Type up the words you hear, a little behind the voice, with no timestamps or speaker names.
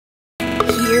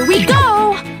to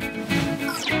go!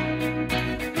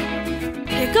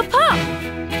 Pick a pup!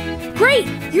 Great,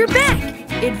 you're back!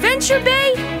 Adventure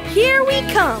Bay, here we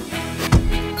come!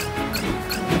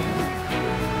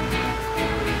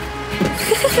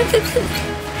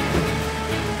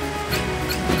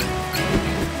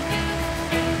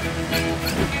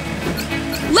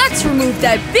 Let's remove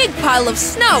that big pile of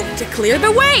snow to clear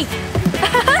the way!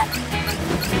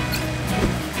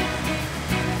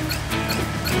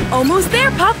 Almost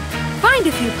there, pup! Find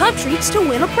a few pup treats to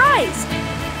win a prize!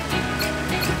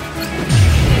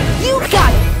 You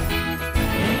got it!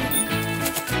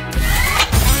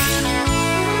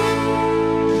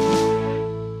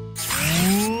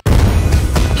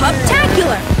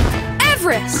 Puptacular!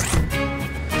 Everest!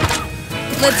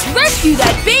 Let's rescue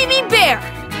that baby bear!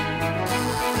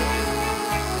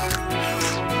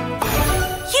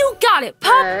 You got it,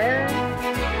 pup!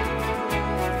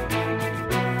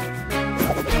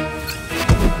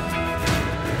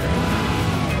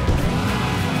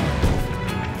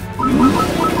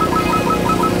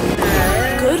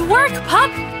 Good work,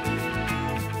 pup!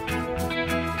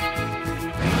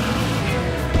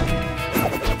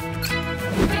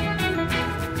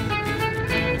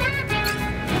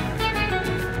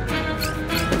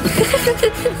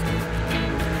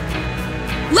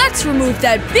 Let's remove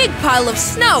that big pile of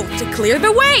snow to clear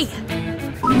the way!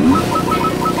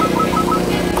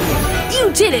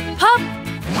 You did it, pup!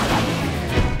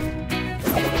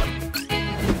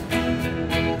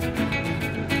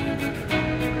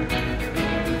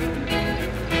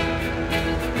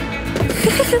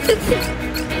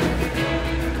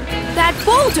 That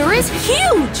boulder is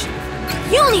huge!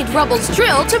 You'll need Rubble's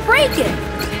drill to break it!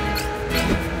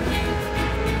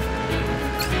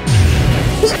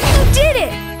 You did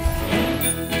it!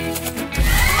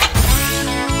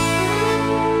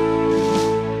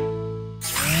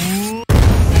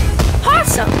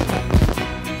 Awesome!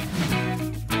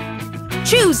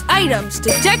 Choose items to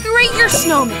decorate your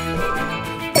snowman.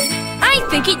 I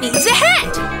think it needs a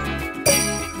hat!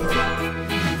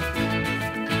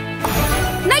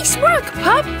 Nice work,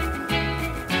 pup!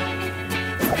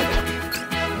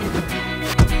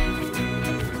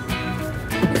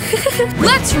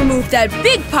 Let's remove that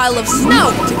big pile of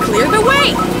snow to clear the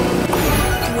way!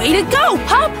 Way to go,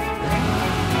 pup!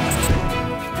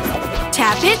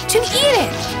 Tap it to eat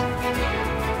it!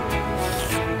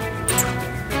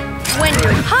 When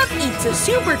your pup eats a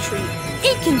super treat,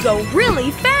 it can go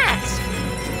really fast!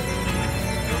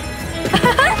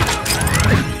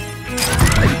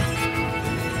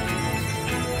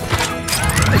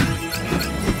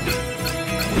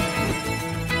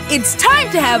 It's time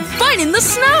to have fun in the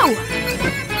snow!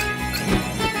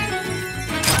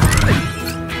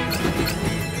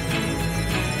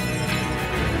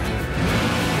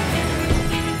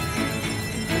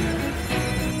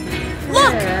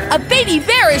 Look! A baby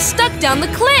bear is stuck down the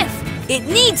cliff! It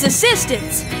needs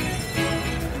assistance!